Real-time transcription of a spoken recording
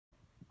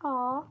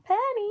Aw,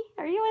 Penny,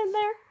 are you in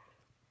there?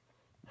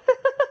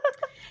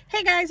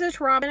 Hey guys,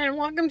 it's Robin and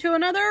welcome to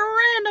another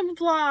random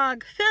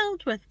vlog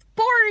filled with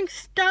boring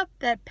stuff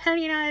that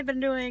Penny and I have been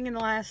doing in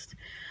the last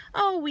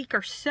week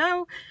or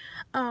so.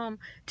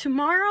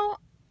 Tomorrow,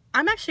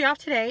 I'm actually off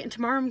today, and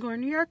tomorrow I'm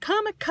going to New York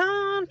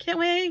Comic-Con. Can't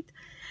wait.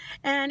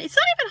 And it's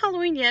not even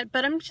Halloween yet,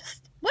 but I'm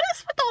just, what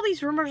is with all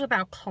these rumors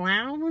about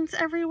clowns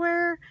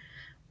everywhere?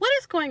 What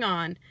is going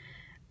on?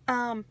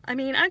 I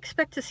mean, I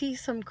expect to see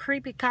some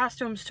creepy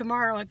costumes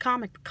tomorrow at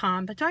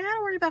Comic-Con, but do I gotta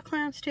worry about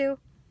clowns too?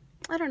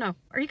 I don't know.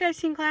 Are you guys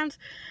seeing clowns?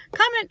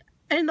 Comment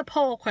in the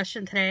poll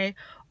question today.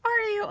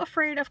 Are you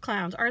afraid of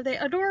clowns? Are they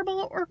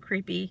adorable or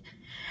creepy?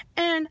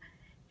 And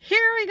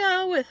here we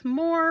go with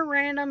more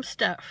random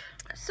stuff.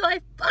 So I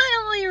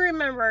finally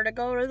remember to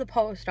go to the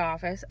post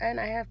office,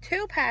 and I have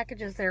 2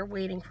 packages there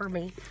waiting for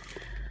me.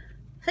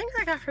 Things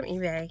I got from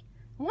eBay.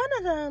 One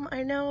of them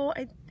I know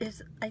I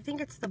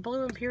think it's the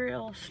Blue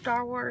Imperial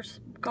Star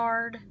Wars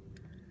Guard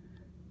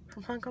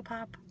from Funko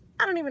Pop.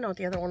 I don't even know what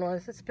the other one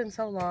was. It's been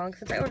so long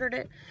since I ordered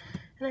it.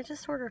 And I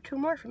just ordered 2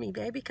 more from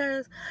eBay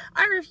because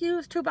I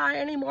refuse to buy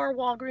any more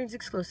Walgreens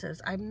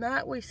exclusives. I'm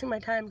not wasting my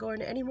time going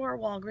to any more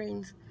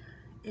Walgreens.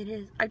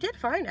 I did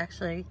find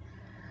actually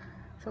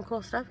some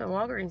cool stuff in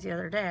Walgreens the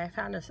other day. I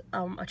found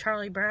a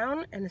Charlie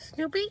Brown and a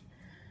Snoopy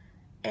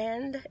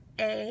and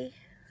a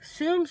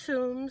Tsum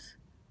Tsum's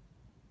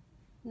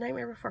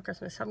Nightmare Before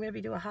Christmas. So I'm going to be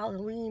doing a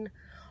Halloween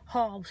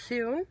haul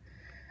soon.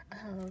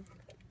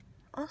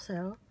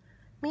 Also,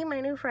 meet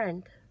my new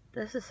friend.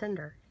 This is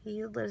Cinder.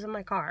 He lives in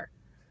my car.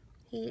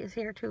 He is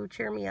here to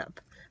cheer me up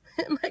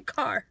in my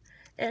car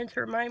and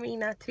to remind me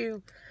not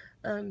to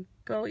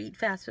go eat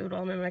fast food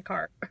while I'm in my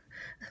car.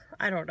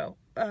 I don't know.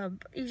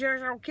 He's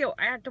just so cute.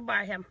 I had to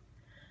buy him.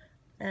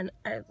 And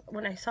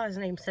when I saw his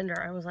name Cinder,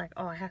 I was like,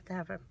 oh, I have to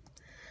have him.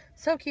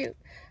 So cute.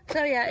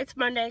 So yeah, it's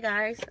Monday,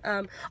 guys.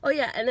 Oh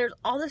yeah, and there's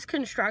all this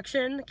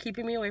construction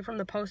keeping me away from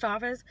the post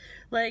office.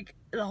 Like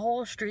the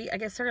whole street, I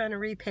guess they're gonna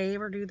repave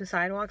or do the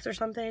sidewalks or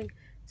something.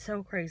 It's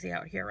so crazy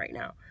out here right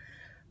now.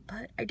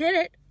 But I did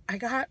it. I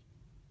got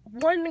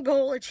 1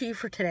 goal achieved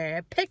for today.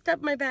 I picked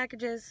up my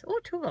packages. Oh,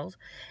 2 goals.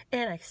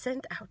 And I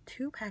sent out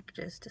 2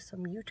 packages to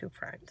some YouTube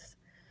friends.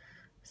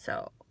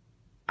 So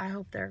I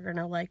hope they're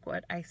gonna like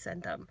what I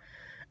sent them.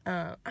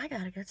 I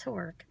gotta get to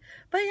work.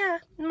 But yeah,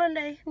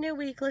 Monday, new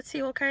week. Let's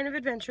see what kind of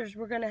adventures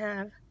we're gonna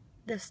have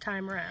this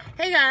time around.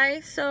 Hey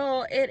guys,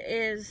 so it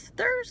is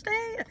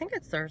Thursday. I think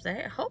it's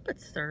Thursday. I hope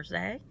it's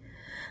Thursday.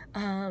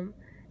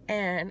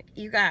 And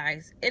you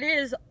guys, it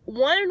is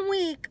 1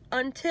 week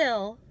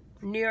until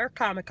New York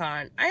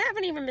Comic-Con. I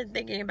haven't even been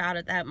thinking about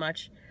it that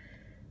much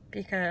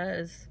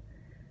because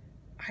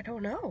I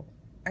don't know.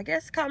 I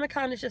guess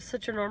Comic-Con is just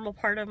such a normal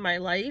part of my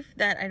life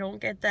that I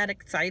don't get that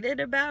excited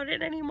about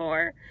it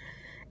anymore.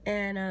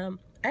 And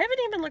I haven't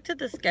even looked at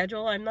the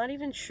schedule. I'm not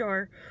even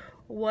sure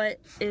what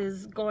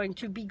is going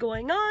to be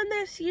going on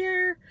this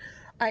year.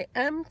 I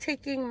am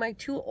taking my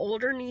 2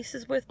 older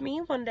nieces with me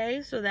one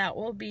day, so that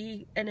will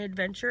be an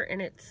adventure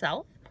in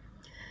itself.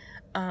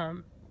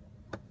 And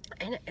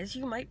as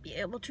you might be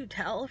able to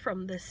tell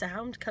from the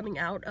sound coming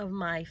out of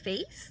my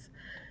face,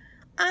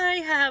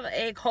 I have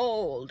a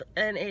cold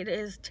and it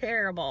is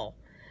terrible.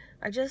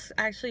 I just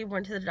actually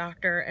went to the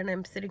doctor and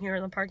I'm sitting here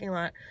in the parking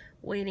lot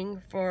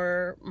waiting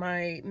for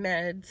my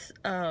meds.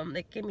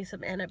 They gave me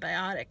some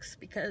antibiotics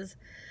because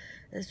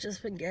it's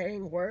just been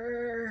getting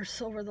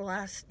worse over the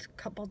last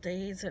couple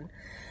days, and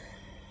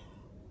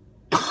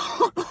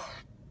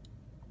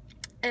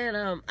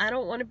I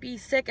don't want to be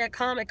sick at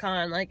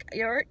Comic-Con. Like,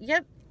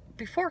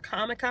 before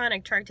Comic-Con I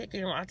tried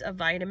taking lots of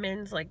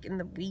vitamins like in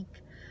the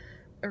week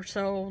or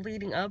so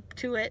leading up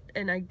to it,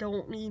 and I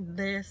don't need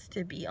this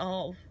to be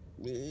all,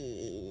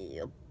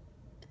 you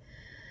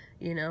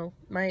know.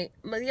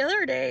 The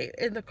other day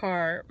in the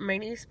car, my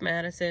niece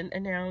Madison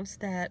announced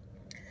that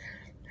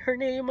her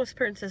name was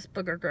Princess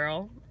Booger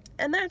Girl,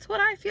 and that's what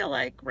I feel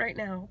like right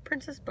now.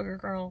 Princess Booger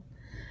Girl.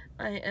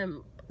 I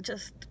am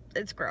just,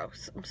 it's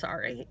gross. I'm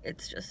sorry.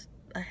 It's just,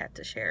 I had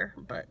to share,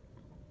 but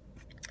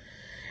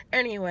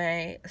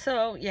anyway,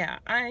 so yeah,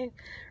 I'm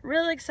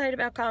really excited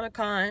about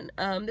Comic-Con.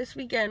 This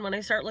weekend, when I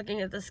start looking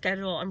at the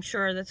schedule, I'm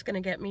sure that's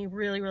going to get me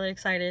really, really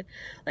excited.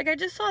 Like, I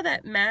just saw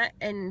that Matt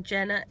and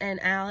Jenna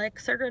and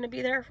Alex are going to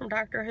be there from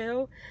Doctor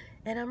Who,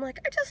 and I'm like,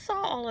 I just saw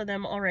all of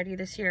them already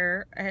this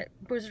year at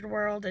Wizard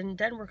World and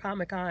Denver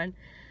Comic-Con,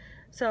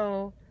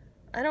 so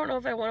I don't know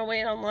if I want to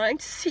wait online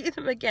to see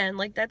them again.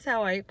 Like, that's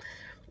how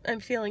I'm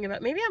feeling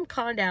about. Maybe I'm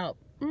conned out.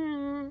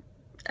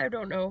 I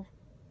don't know.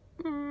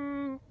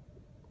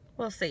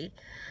 We'll see.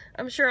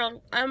 I'm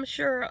sure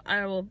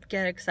I will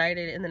get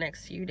excited in the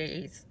next few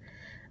days.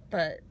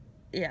 But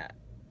yeah,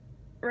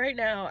 right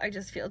now I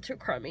just feel too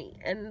crummy,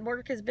 and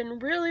work has been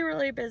really,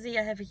 really busy.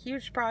 I have a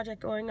huge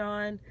project going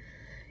on,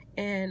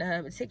 and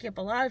it's taking up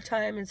a lot of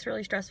time. It's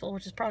really stressful,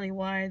 which is probably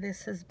why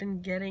this has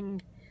been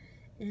getting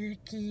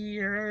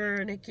ickier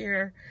and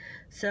ickier.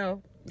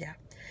 So yeah.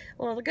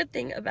 Well, the good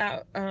thing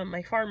about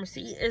my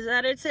pharmacy is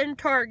that it's in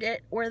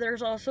Target, where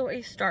there's also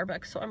a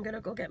Starbucks. So I'm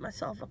gonna go get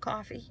myself a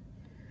coffee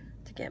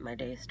to get my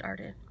day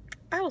started.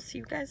 I will see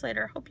you guys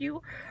later. Hope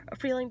you are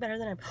feeling better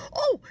than I am.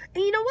 Oh,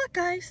 and you know what,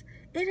 guys?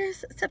 It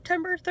is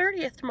September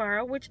 30th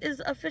tomorrow, which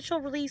is official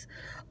release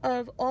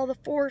of all the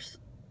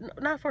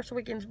not Force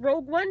Awakens,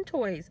 Rogue One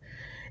toys.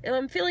 If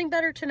I'm feeling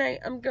better tonight,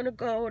 I'm going to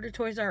go to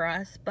Toys R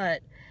Us,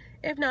 but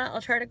if not,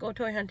 I'll try to go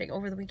toy hunting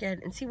over the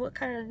weekend and see what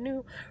kind of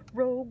new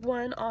Rogue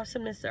One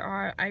awesomeness there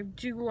are. I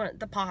do want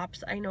the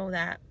Pops, I know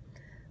that.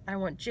 I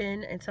want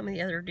Jin and some of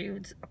the other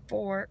dudes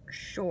for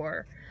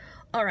sure.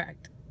 Alright,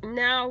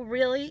 now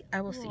really, I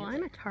will see you.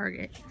 I'm at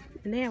Target,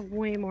 and they have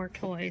way more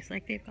toys.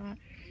 Like they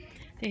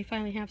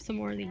finally have some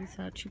more of these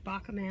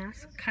Chewbacca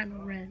masks,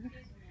 Kylo Ren.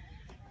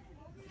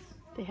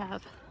 They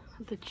have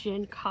the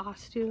Jin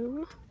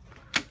costume.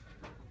 I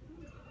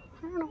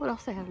don't know what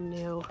else they have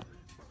new.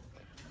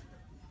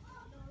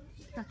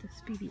 Got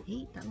this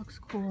BB-8, that looks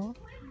cool.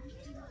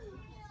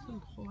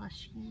 Some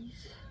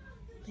plushies.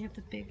 They have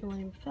the big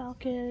Millennium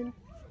Falcon.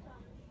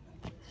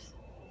 I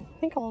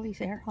think all these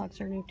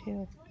airhogs are new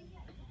too.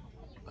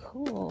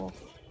 Cool.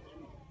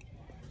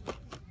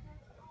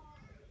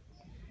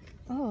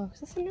 Oh, is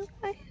this a new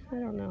guy? I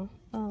don't know.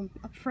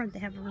 Up front they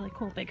have a really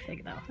cool big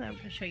fig though, that I'm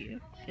going to show you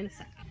in a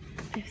sec.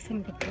 They have some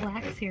of the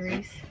Black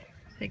Series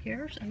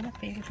figures. And that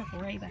baby's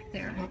like Ray back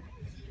there.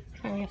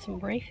 Oh, we have some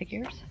Ray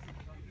figures.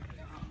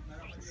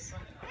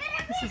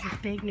 This is a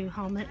big new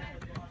helmet,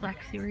 Black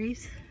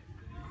Series.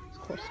 It's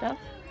cool stuff.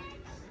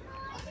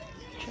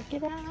 Check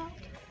it out.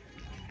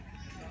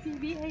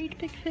 BB-8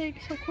 big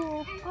fig, so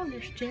cool. Oh,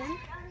 there's Jen.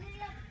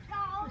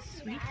 That's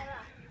sweet.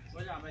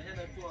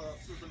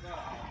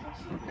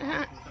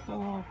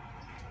 Oh.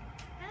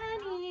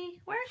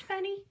 Penny, where's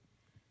Penny?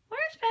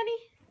 Where's Penny?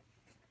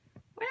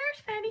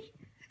 Where's Penny?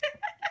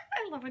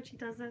 I love when she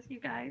does this, you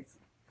guys.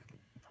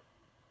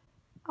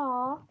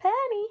 Aw,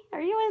 Penny,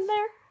 are you in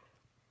there?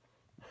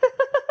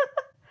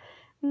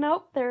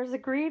 Nope, there's a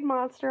green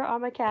monster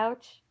on my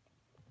couch.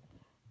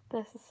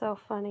 This is so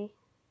funny.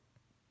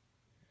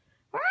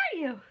 Where are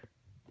you?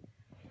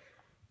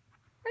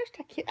 Where's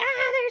that cute?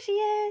 Ah, there she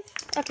is.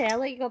 Okay, I'll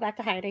let you go back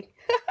to hiding.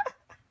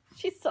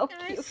 She's so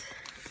cute.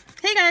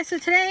 Hey guys, so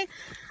today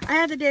I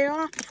had the day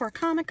off before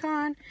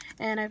Comic-Con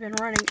and I've been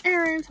running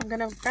errands. I'm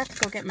about to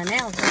go get my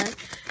nails done.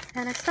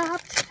 And I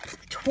stopped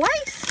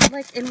twice,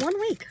 like in 1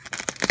 week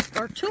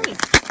or 2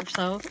 weeks or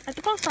so at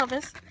the post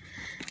office.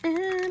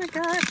 And I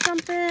got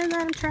something that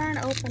I'm trying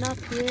to open up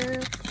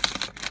here.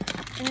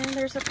 And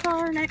there's a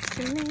car next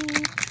to me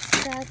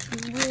that's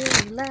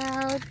really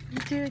loud.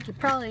 Dude, you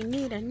probably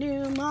need a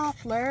new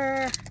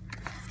muffler.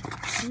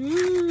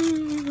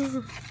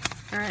 Ooh.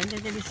 Alright, I'm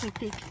gonna give you a sneak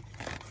peek.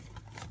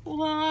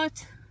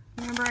 What?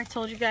 Remember I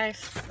told you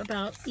guys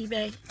about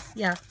eBay?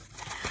 Yeah.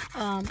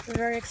 I'm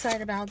very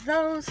excited about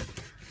those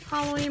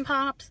Halloween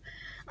pops.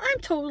 I'm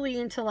totally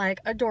into like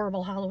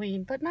adorable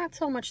Halloween, but not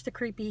so much the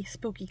creepy,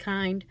 spooky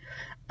kind.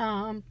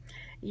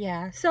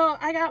 Yeah, so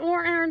I got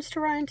more errands to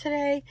run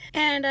today,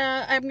 and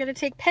I'm gonna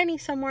take Penny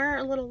somewhere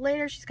a little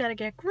later. She's got to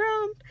get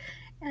groomed,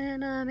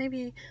 and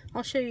maybe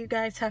I'll show you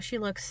guys how she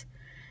looks.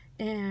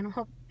 And I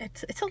hope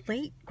it's a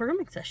late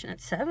grooming session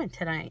at 7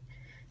 tonight.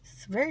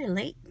 It's a very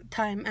late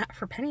time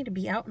for Penny to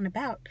be out and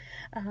about.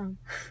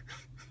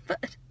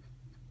 But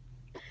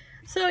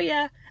so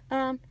yeah,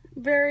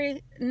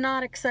 very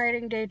not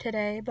exciting day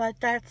today, but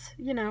that's,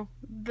 you know,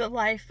 the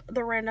life,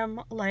 the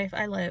random life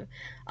I live.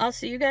 I'll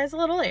see you guys a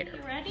little later.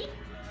 You ready?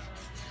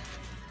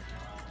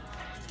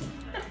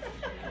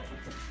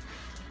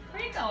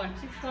 Where are you going?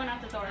 She's going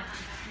out the door.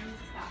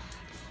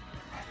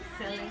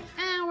 Silly.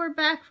 And we're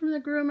back from the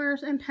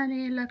groomers, and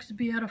Penny looks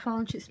beautiful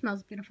and she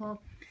smells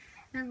beautiful.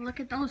 And look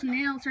at those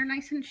nails, they're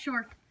nice and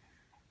short.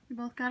 We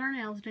both got our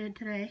nails did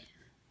today.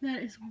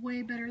 That is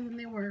way better than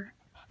they were.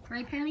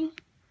 Right, Penny?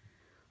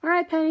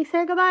 Alright, Penny,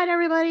 say goodbye to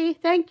everybody.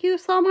 Thank you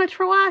so much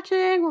for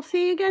watching. We'll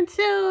see you again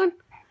soon.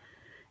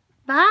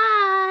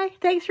 Bye.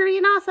 Thanks for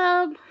being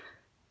awesome.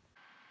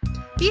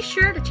 Be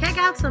sure to check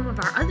out some of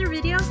our other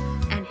videos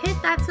and hit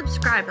that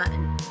subscribe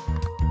button.